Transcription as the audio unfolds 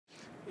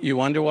You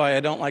wonder why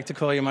I don't like to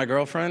call you my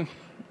girlfriend?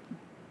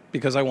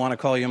 Because I want to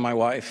call you my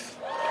wife.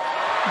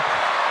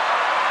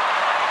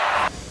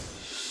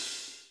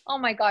 Oh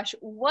my gosh,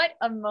 what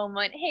a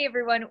moment. Hey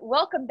everyone,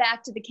 welcome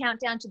back to the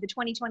countdown to the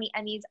 2020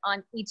 Emmys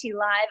on ET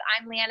Live.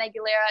 I'm Leanna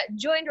Aguilera,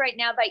 joined right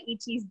now by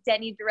ET's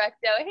Denny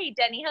Directo. Hey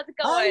Denny, how's it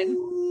going?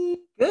 Hi.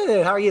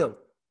 Good, how are you?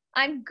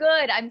 I'm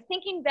good. I'm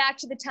thinking back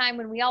to the time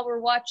when we all were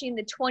watching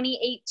the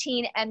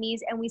 2018 Emmys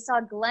and we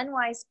saw Glenn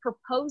Weiss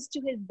propose to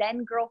his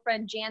then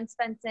girlfriend, Jan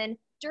Svendsen,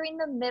 during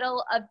the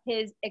middle of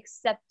his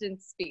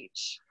acceptance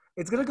speech.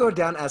 It's going to go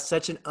down as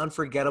such an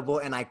unforgettable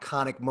and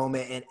iconic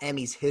moment in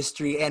Emmys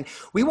history. And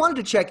we wanted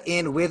to check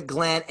in with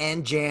Glenn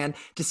and Jan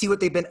to see what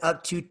they've been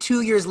up to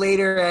 2 years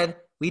later, and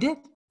we did.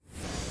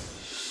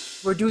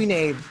 We're doing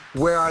a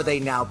Where Are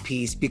They Now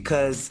piece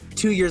because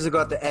 2 years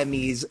ago at the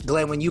Emmys,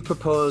 Glenn, when you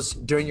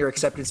proposed during your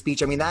acceptance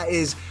speech, I mean, that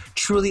is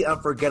truly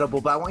unforgettable,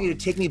 but I want you to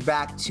take me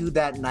back to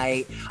that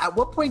night. At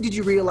what point did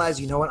you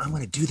realize, you know what, I'm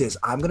going to do this.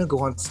 I'm going to go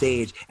on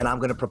stage and I'm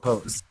going to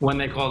propose? When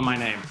they called my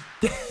name.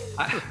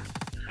 I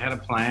had a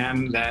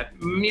plan that,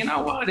 you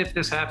know what, if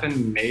this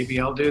happened, maybe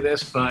I'll do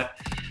this, but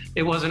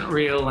it wasn't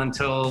real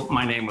until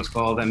my name was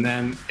called, and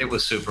then it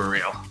was super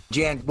real.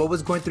 Jan, what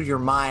was going through your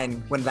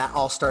mind when that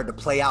all started to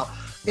play out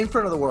in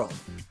front of the world?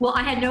 Well,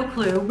 I had no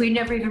clue. We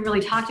never even really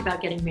talked about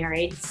getting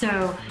married.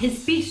 So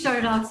his speech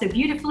started off so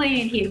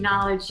beautifully, and he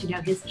acknowledged,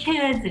 his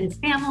kids and his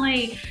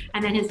family,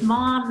 and then his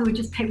mom, who had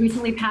just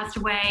recently passed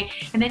away.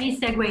 And then he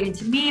segued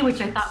into me, which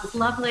I thought was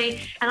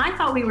lovely. And I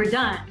thought we were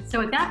done.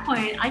 So at that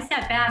point, I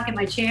sat back in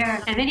my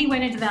chair, and then he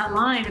went into that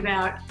line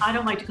about, I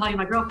don't like to call you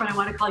my girlfriend, I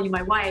want to call you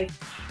my wife.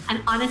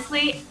 And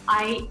honestly,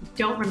 I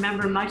don't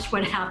remember much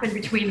what happened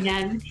between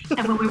then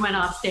and when we went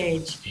off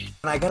stage.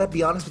 And I gotta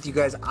be honest with you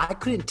guys, I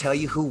couldn't tell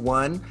you who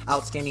won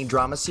Outstanding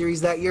Drama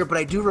Series that year, but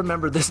I do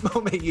remember this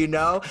moment,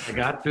 I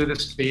got through the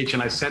speech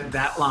and I said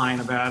that line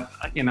about,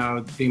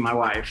 being my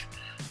wife.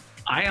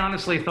 I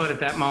honestly thought at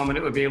that moment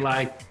it would be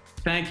like,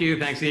 thank you,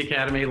 thanks to the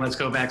Academy, let's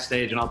go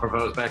backstage and I'll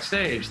propose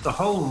backstage. The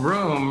whole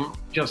room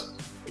just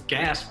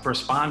gasped,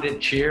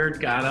 responded, cheered,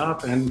 got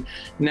up, and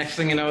next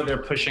thing you know, they're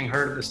pushing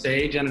her to the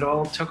stage, and it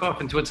all took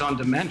off into its own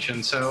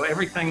dimension. So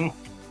everything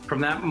from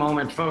that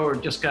moment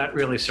forward just got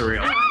really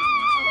surreal.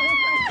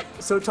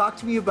 So talk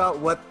to me about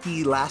what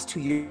the last 2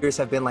 years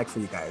have been like for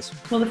you guys.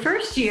 Well, the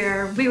first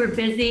year we were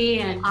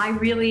busy, and I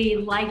really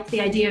liked the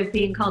idea of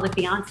being called a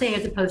fiance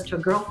as opposed to a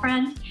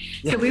girlfriend.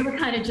 So we were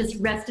kind of just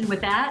resting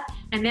with that.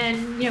 And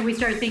then, we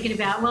started thinking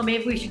about, well,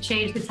 maybe we should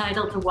change the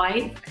title to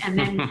wife, and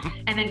then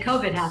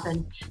COVID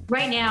happened.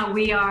 Right now,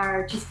 we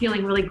are just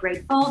feeling really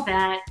grateful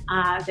that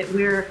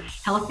we're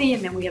healthy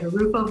and that we have a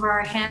roof over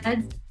our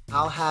heads.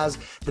 How has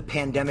the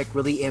pandemic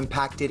really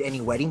impacted any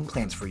wedding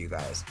plans for you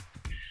guys?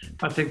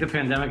 I think the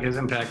pandemic has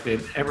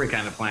impacted every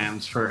kind of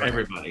plans for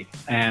everybody.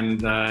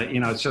 And,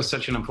 it's just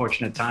such an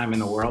unfortunate time in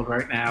the world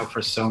right now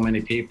for so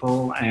many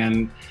people.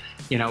 And,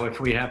 if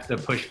we have to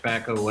push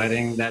back a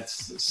wedding,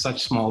 that's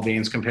such small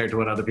beans compared to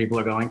what other people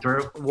are going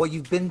through. Well,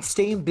 you've been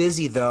staying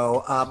busy,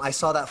 though. I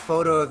saw that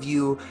photo of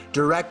you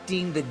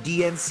directing the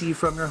DNC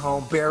from your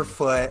home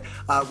barefoot,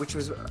 which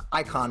was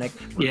iconic.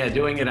 Yeah,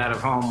 doing it out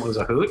of home was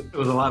a hoot. It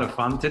was a lot of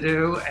fun to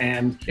do.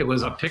 And it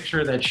was a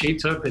picture that she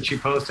took that she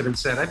posted and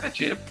said, I bet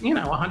you,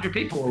 100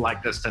 people will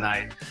like this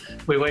tonight.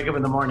 We wake up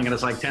in the morning and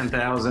it's like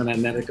 10,000,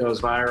 and then it goes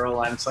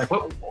viral. And it's like,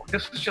 what?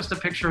 This was just a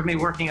picture of me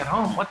working at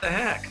home. What the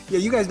heck? Yeah,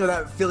 you guys know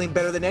that feeling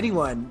better than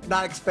anyone.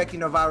 Not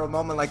expecting a viral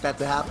moment like that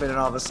to happen, and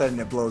all of a sudden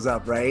it blows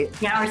up, right?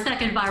 Yeah, our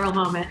second viral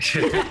moment.